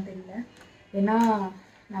போகிறேன்னு தெரியல. ஏன்னா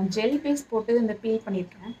நான் ஜெல் பேஸ்ட் போட்டு இந்த பீல்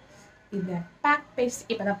பண்ணியிருக்கேன். இந்த பேக் பேஸ்ட்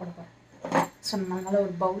இப்போ தான் போட போகிறேன். ஸோ நம்மளால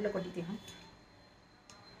ஒரு பவுலில் கொட்டிக்கலாம்.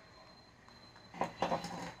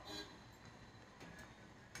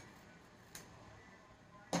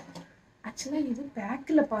 ஆக்சுவலாக இது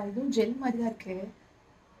பேக்கில்ப்பா, இதுவும் ஜெல் மாதிரி தான் இருக்கு.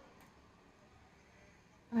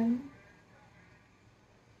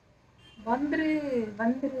 வந்துரு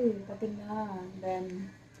பார்த்தீங்களா, இந்த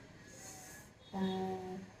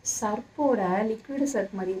சர்ப்போட லிக்விடு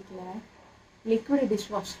சர்ப் மாதிரி இருக்குல்ல, லிக்விடு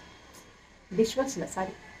டிஷ்வாஷ் இல்லை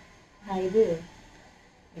சாரி, இது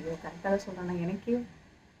கரெக்டாக தான் சொல்கிறேன். எனக்கு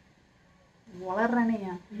வளர்றேனே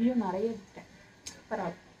ஐயோ நிறைய எடுத்துட்டேன்.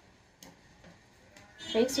 பரவாயில்ல,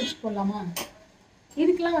 ஃபேஸ் வச்சு போடலாமா?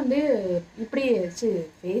 இதுக்கெலாம் வந்து இப்படி வச்சு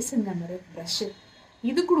ஃபேஸுங்க மாதிரி ப்ரஷ்ஷு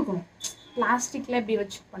இது கொடுக்கணும். பிளாஸ்டிக்கில் இப்படி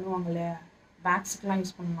வச்சு பண்ணுவாங்கள்ல, பேக்ஸுக்கெலாம்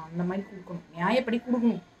யூஸ் பண்ணணும், அந்த மாதிரி கொடுக்கணும். நியாயப்படி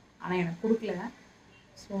கொடுக்கணும். ஆனால் எனக்கு கொடுக்கல.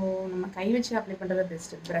 ஸோ நம்ம கை வச்சு அப்ளை பண்ணுறது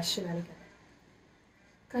பெஸ்ட்டு. ப்ரஷ்ஷு வேலைக்கு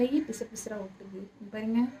கை பிசராக ஒட்டுது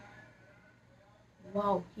பாருங்க.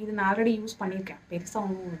 வாவ், இது நான் ஆல்ரெடி யூஸ் பண்ணியிருக்கேன். பெருசாக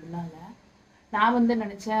ஒன்றும் இதெல்லாம் இல்லை. நான் வந்து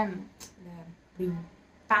நினச்சேன் இந்த இப்படி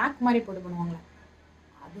பேக் மாதிரி போட்டு பண்ணுவாங்களே,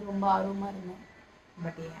 அது ரொம்ப ஆர்வமாக இருந்தேன்.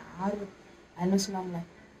 பட் என் ஆர்வம் என்ன சொன்னாங்களே,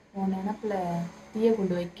 உன் நினப்பில் தீயை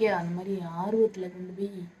கொண்டு வைக்க, அந்த மாதிரி ஆர்வத்தில் கொண்டு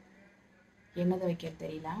போய் என்னதை வைக்க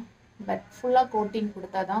தெரியல. பட் ஃபுல்லாக கோட்டிங்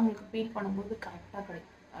கொடுத்தா தான் உங்களுக்கு ஃபீல் பண்ணும்போது கரெக்டாக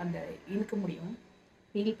கிடைக்கும். அந்த இழுக்க முடியும்,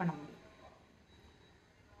 ஃபீல் பண்ண முடியும்.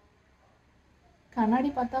 கண்ணாடி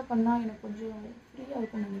பார்த்தா பண்ணால் எனக்கு கொஞ்சம் ஃப்ரீயாக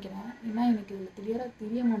இருக்கும்னு நினைக்கிறேன். ஏன்னா எனக்கு இதில் கிளியராக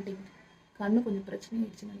தெரிய மாட்டேங்குது. கண்ணு கொஞ்சம் பிரச்சனை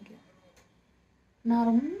ஆயிடுச்சுன்னு நினைக்கிறேன். நான்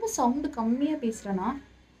ரொம்ப சவுண்டு கம்மியாக பேசுகிறேன்னா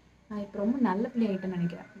நான் இப்போ ரொம்ப நல்ல பிள்ளை ஆகிட்டேன்னு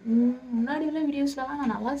நினைக்கிறேன். முன்னாடி உள்ள வீடியோஸ்லாம்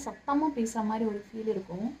நான் நல்லா சத்தமாக பேசுகிற மாதிரி ஒரு ஃபீல்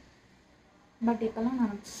இருக்கும். பட் இப்போல்லாம்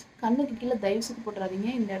நான் கண்ணுக்கு கீழே தயவு செய்து போட்டுறாதீங்க.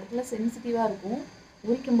 இந்த இடத்துல சென்சிட்டிவாக இருக்கும்,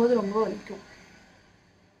 உரிக்கும்போது ரொம்ப வலிக்கும்.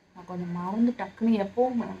 நான் கொஞ்சம் மறந்து டக்குன்னு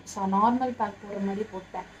எப்போவும் நார்மல் பேக் போடுற மாதிரி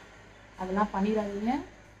போட்டேன். அதெல்லாம் பண்ணிடாதீங்க.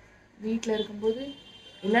 வீட்டில் இருக்கும்போது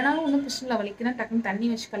இல்லைனாலும் ஒன்றும் பிரச்சனை இல்லை, வலிக்குன்னா டக்குன்னு தண்ணி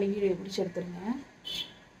வச்சு கழுவி பிடிச்சி எடுத்துருங்க.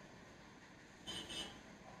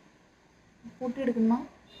 போட்டு எடுக்கணுமா?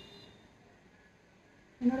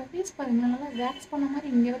 என்னோடய ஃபேஸ் பாருங்களேன், நல்லா வேக்ஸ் பண்ண மாதிரி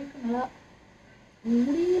இங்கே வரைக்கும் நல்லா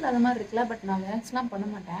முடியல அது மாதிரி இருக்குல்ல. பட் நான் வேக்ஸ்லாம் பண்ண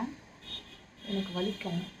மாட்டேன், எனக்கு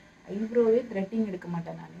வலிக்கும். ஐப்ரோவே த்ரெட்டிங் எடுக்க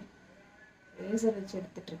மாட்டேன். நான் ரேசர் வச்சு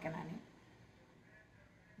எடுத்துகிட்ருக்கேன்.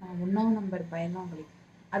 நான் 1ஆம் நம்பர் பயம்தான் வலிக்கும்.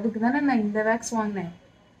 அதுக்கு தானே நான் இந்த வேக்ஸ் வாங்கினேன்,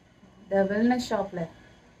 இந்த வெல்னஸ் ஷாப்பில்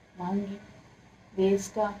வாங்கி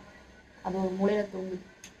வேஸ்ட்டாக அது ஒரு மூலையில் தூங்குது.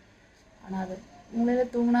 ஆனால் அது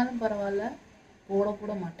மூலையில் தூங்கினாலும் பரவாயில்ல,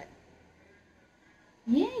 போடக்கூட மாட்டேன்.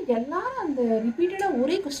 ஏன் எல்லாரும் அந்த ரிப்பீட்டடாக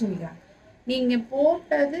ஒரே கொஸ்டின் கேட்குறாங்க, நீங்கள்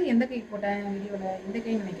போட்டது எந்த கைக்கு போட்டேன் வீடியோவில்? இந்த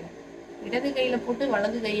கைன்னு நினைக்கிறேன். இடது கையில் போட்டு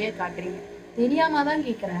வலது கையே காட்டுறீங்க. தெரியாமல் தான்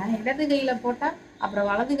கேட்குறேன். இடது கையில் போட்டால் அப்புறம்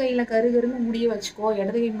வலது கையில் கருகருன்னு முடிய வச்சுக்கோ,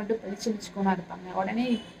 இடது கை மட்டும் பழிச்சுன்னு இருப்பாங்க. உடனே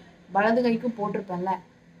வலது கைக்கும் போட்டிருப்பேன்ல.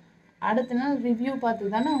 அடுத்த நாள் ரிவ்யூ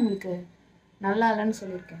பார்த்து தானே உங்களுக்கு நல்லா இல்லைன்னு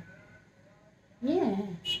சொல்லியிருக்கேன்.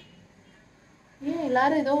 ஏன்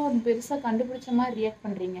எல்லாரும் ஏதோ ஒரு பெருசாக கண்டுபிடிச்ச மாதிரி ரியாக்ட்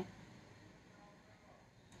பண்ணுறீங்க?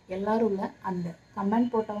 எல்லாரும் இல்லை, அந்த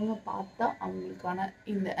கமெண்ட் போட்டவங்க பார்த்தா அவங்களுக்கான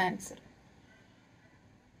இந்த ஆன்சர்.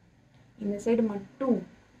 இந்த சைடு மட்டும்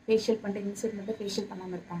ஃபேஷியல் பண்ணிட்டு இந்த சைடு மட்டும் ஃபேஷியல்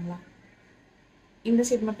பண்ணாமல் இருப்பாங்களா? இந்த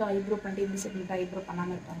சைடு மட்டும் ஐப்ரோ பண்ணிட்டு இந்த சைடு மட்டும் ஐப்ரோ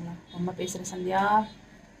பண்ணாமல் இருப்பாங்களா? ரொம்ப பேசுகிற சந்தியா,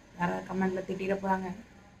 யாராவது கமெண்டில் திட்டிட போகிறாங்க.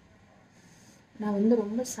 நான் வந்து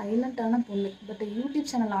ரொம்ப சைலண்ட்டான பொண்ணு. பட்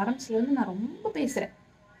யூடியூப் சேனல் ஆரம்பிச்சதுலேருந்து நான் ரொம்ப பேசுகிறேன்.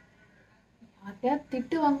 யார்ட்டையாவது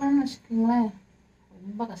திட்டு வாங்கணும்னு வச்சுக்கோங்களேன்,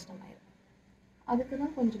 ரொம்ப கஷ்டமாயிடும். அதுக்கு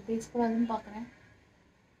தான் கொஞ்சம் பேசக்கூடாதுன்னு பார்க்குறேன்.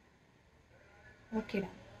 ஓகேடா,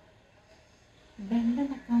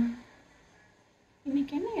 வெண்டனக்கா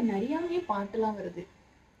இன்னைக்கு என்ன நிறையாவே பாட்டுலாம் வருது.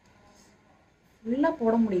 ஃபுல்லாக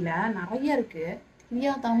போட முடியல, நிறைய இருக்கு.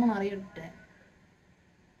 தெரியாதாமும் நிறைய விட்டேன்.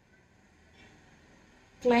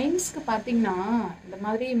 கிளைண்ட்ஸ்க்கு பார்த்தீங்கன்னா இந்த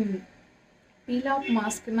மாதிரி பீல் ஆஃப்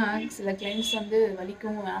மாஸ்க்குன்னா சில கிளைண்ட்ஸ் வந்து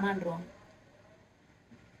வலிக்கவும் வேணான்றவாங்க.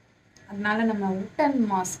 அதனால நம்ம உட்டன்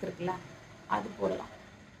மாஸ்க் இருக்குல்ல அது போடலாம்.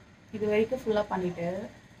 இது வரைக்கும் ஃபுல்லாக பண்ணிவிட்டு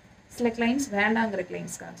சில கிளைண்ட்ஸ் வேண்டாங்கிற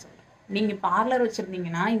கிளைண்ட்ஸ்க்காக சொல்கிறேன். நீங்கள் பார்லர்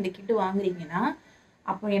வச்சுருந்தீங்கன்னா இந்த கிட்டு வாங்குறீங்கன்னா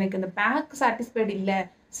அப்போ எனக்கு இந்த பேக் சாட்டிஸ்ஃபைடு இல்லை,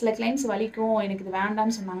 சில கிளைண்ட்ஸ் வலிக்கும் எனக்கு இது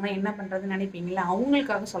வேண்டாம்னு சொன்னாங்கன்னா என்ன பண்ணுறதுன்னு நினைப்பீங்களா,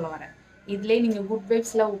 அவங்களுக்காக சொல்ல வரேன். இதுலேயே நீங்கள் குட்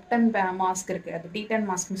வைப்ஸில் உப்டன் மாஸ்க் இருக்குது, அது டீட்டன்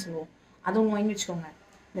மாஸ்க்னு சொல்லுவோம், அது ஒன்று வாங்கி வச்சுக்கோங்க.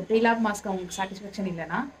 இந்த ப்ரீலாப் மாஸ்க் உங்களுக்கு சாட்டிஸ்ஃபேக்ஷன்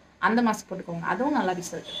இல்லைன்னா அந்த மாஸ்க் போட்டுக்கோங்க, அதுவும் நல்லா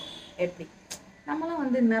ரிசல்ட் இருக்கும். எப்படி நம்மளாம்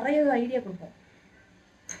வந்து நிறைய ஐடியா கொடுப்போம்.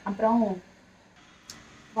 அப்புறம்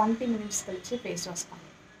 20 மினிட்ஸ் கழிச்சு ஃபேஸ் வாஷ் பண்ணி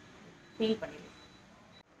ஃபீல் பண்ணிடுவோம்.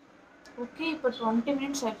 ஓகே, இப்போ 20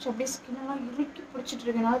 மினிட்ஸ் ஆயிடுச்சு. அப்படியே ஸ்கின்னெல்லாம் இறுக்கி பிடிச்சிட்டு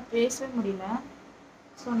இருக்கனால பேசவே முடியல.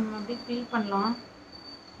 ஸோ நம்ம அப்படியே ஃபீல் பண்ணலாம்.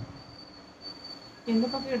 எந்த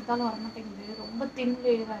பக்கம் எடுத்தாலும் வரமாட்டேங்குது, ரொம்ப தின்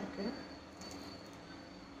லேயராக இருக்குது.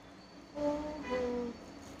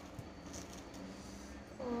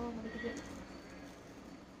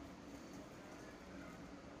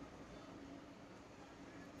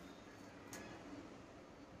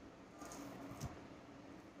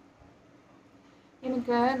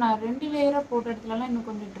 எனக்கு நான் 2 லேயராக போட்ட இடத்துலலாம் இன்னும்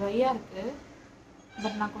கொஞ்சம் ட்ரையாக இருக்குது.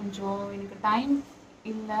 பட் நான் கொஞ்சம் எனக்கு டைம்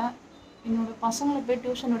இல்லை, என்னோடய பசங்களை போய்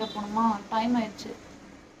டியூஷன் விட போகணுமா, டைம் ஆயிடுச்சு.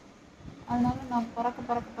 அதனால நான்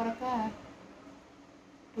பறக்க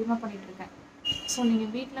ரிமூவ் பண்ணிகிட்ருக்கேன். ஸோ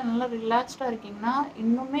நீங்கள் வீட்டில் நல்லா ரிலாக்ஸ்டாக இருக்கீங்கன்னா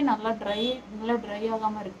இன்னுமே நல்லா ட்ரை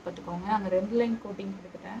ஆகாமல் இருக்குது பார்த்துக்கோங்க. அந்த 2 லைன் கோட்டிங்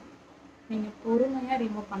கொடுத்துட்டேன், நீங்கள் பொறுமையாக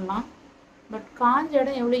ரிமூவ் பண்ணலாம். பட் காஞ்ச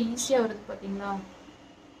இடம் எவ்வளோ ஈஸியாக வருது பார்த்தீங்களா.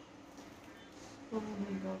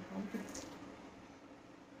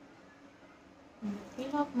 இந்த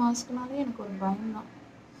பீல் ஆஃப் மாஸ்க்னாலே எனக்கு ஒரு பயம் தான்,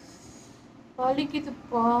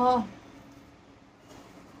 வலிக்குதுப்பா.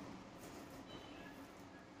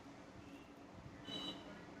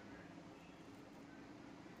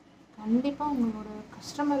 கண்டிப்பாக உங்களோட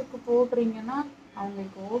கஸ்டமருக்கு போடுறீங்கன்னா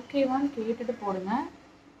அவங்களுக்கு ஓகேவான்னு கேட்டுட்டு போடுங்க.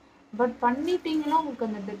 பட் பண்ணிட்டீங்கன்னா உங்களுக்கு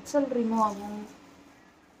அந்த டெட் செல் ரிமூவ் ஆகும்.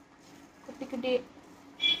 குட்டி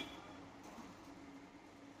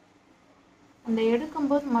அந்த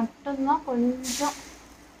எடுக்கும்போது மட்டும்தான் கொஞ்சம்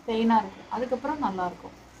பெயினாக இருக்கும், அதுக்கப்புறம்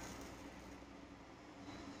நல்லாயிருக்கும்.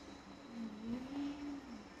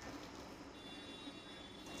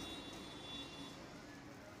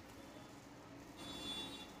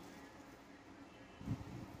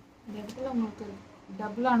 இந்த இடத்துல உங்களுக்கு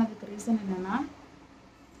டபுள் ஆனதுக்கு ரீசன் என்னென்னா,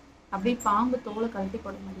 அப்படியே பாம்பு தோலை கழட்டி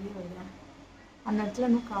போட மாதிரியே வருது. அந்த இடத்துல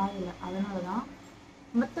இன்னும் காயலை, அதனால தான்.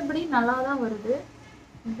 மற்றபடி நல்லா தான் வருது.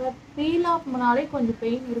 பட் பீல் ஆஃப்னாலே கொஞ்சம்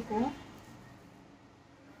பெயின் இருக்கும்.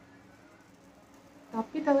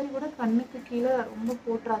 தப்பி தவறி கூட கண்ணுக்கு கீழே ரொம்ப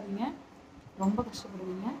போட்டுறாதீங்க, ரொம்ப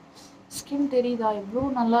கஷ்டப்படுவீங்க. ஸ்கின் தெரியுதா எவ்வளோ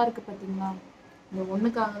நல்லா இருக்குது பார்த்தீங்களா. இந்த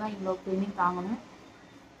ஒன்றுக்காக தான் இவ்வளோ பெயினிங் தாங்கணும்.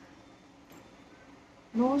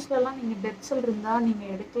 நோஸ்லலாம் நீங்கள் டெட் செல் இருந்தால்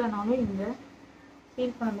நீங்கள் எடுக்கலைனாலும் இங்கே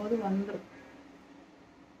ஃபீல் பண்ணும்போது வந்துடும்.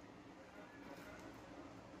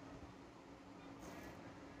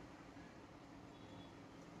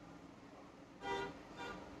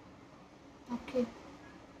 ஓகே,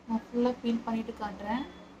 நான் ஃபுல்லாக ஃபீல் பண்ணிவிட்டு காட்டுறேன்.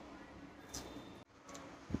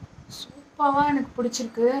 சூப்பராக எனக்கு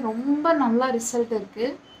பிடிச்சிருக்கு, ரொம்ப நல்லா ரிசல்ட்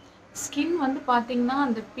இருக்குது. ஸ்கின் வந்து பார்த்திங்கன்னா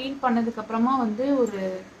அந்த ஃபீல் பண்ணதுக்கப்புறமா வந்து ஒரு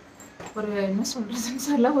என்ன சொல்கிறதுன்னு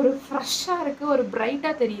சொல்ல, ஒரு ஃப்ரெஷ்ஷாக இருக்குது, ஒரு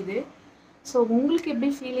பிரைட்டாக தெரியுது. ஸோ உங்களுக்கு எப்படி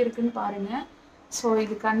ஃபீல் இருக்குதுன்னு பாருங்கள். ஸோ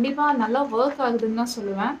இது கண்டிப்பாக நல்லா ஒர்க் ஆகுதுன்னு தான்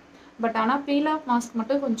சொல்லுவேன். பட் ஆனால் பீல் ஆஃப் மாஸ்க்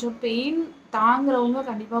மட்டும் கொஞ்சம் பெயின் தாங்குறவங்க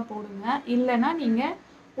கண்டிப்பாக போடுங்க. இல்லைன்னா நீங்கள்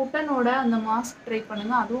உட்டனோட அந்த மாஸ்க் ட்ரை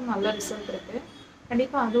பண்ணுங்கள், அதுவும் நல்ல ரிசல்ட் இருக்குது.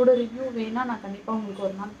 கண்டிப்பாக அதோட ரிவ்யூ வேணால் நான் கண்டிப்பாக உங்களுக்கு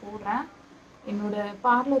ஒரு நாள் போடுறேன். என்னோடய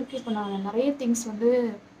பார்லருக்கு இப்போ நான் நிறைய திங்ஸ் வந்து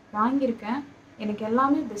வாங்கியிருக்கேன், எனக்கு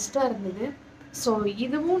எல்லாமே பெஸ்ட்டாக இருந்தது. ஸோ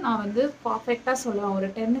இதுவும் நான் வந்து பர்ஃபெக்டாக சொல்லுவேன், ஒரு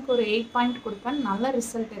 10க்கு ஒரு 8 பாயிண்ட் கொடுப்பேன். நல்ல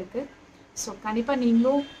ரிசல்ட் இருக்குது. ஸோ கண்டிப்பாக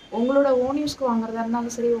நீங்களும் உங்களோட ஓன் யூஸ்க்கு வாங்குறதா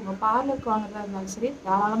இருந்தாலும் சரி, உங்கள் பார்லருக்கு வாங்குறதா இருந்தாலும் சரி,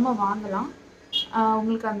 தாராளமாக வாங்கலாம்.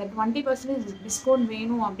 உங்களுக்கு அந்த 20% டிஸ்கவுண்ட்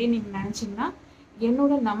வேணும் அப்படின்னு நீங்கள் நினச்சிங்கன்னா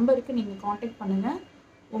என்னோட நம்பருக்கு நீங்கள் காண்டாக்ட் பண்ணுங்கள்.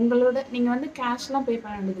 நீங்கள் வந்து கேஷ்லாம் பே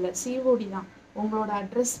பண்ண வேண்டியதில்லை, சிஓடி தான். உங்களோட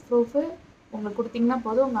அட்ரஸ் ப்ரூஃபு உங்களுக்கு கொடுத்தீங்கன்னா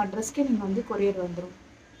போதும், உங்கள் அட்ரஸ்க்கே நீங்கள் வந்து கொரியர் வந்துடும்.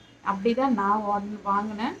 அப்படி தான் நான்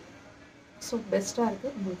வாங்கினேன். ஸோ பெஸ்ட்டாக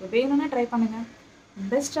இருக்குது, உங்களுக்கு வேணும்னா ட்ரை பண்ணுங்கள்.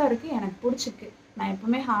 பெஸ்ட்டாக இருக்குது, எனக்கு பிடிச்சிருக்கு. நான்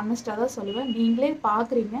எப்போவுமே ஹானஸ்ட்டாக தான் சொல்லுவேன். நீங்களே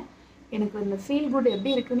பார்க்குறீங்க, எனக்கு இந்த ஃபீல் குட்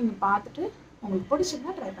எப்படி இருக்குன்னு நீங்கள் பார்த்துட்டு உங்களுக்கு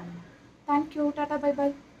பிடிச்சிருந்தா ட்ரை பண்ணுங்கள். Thank you, tata, bye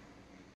bye.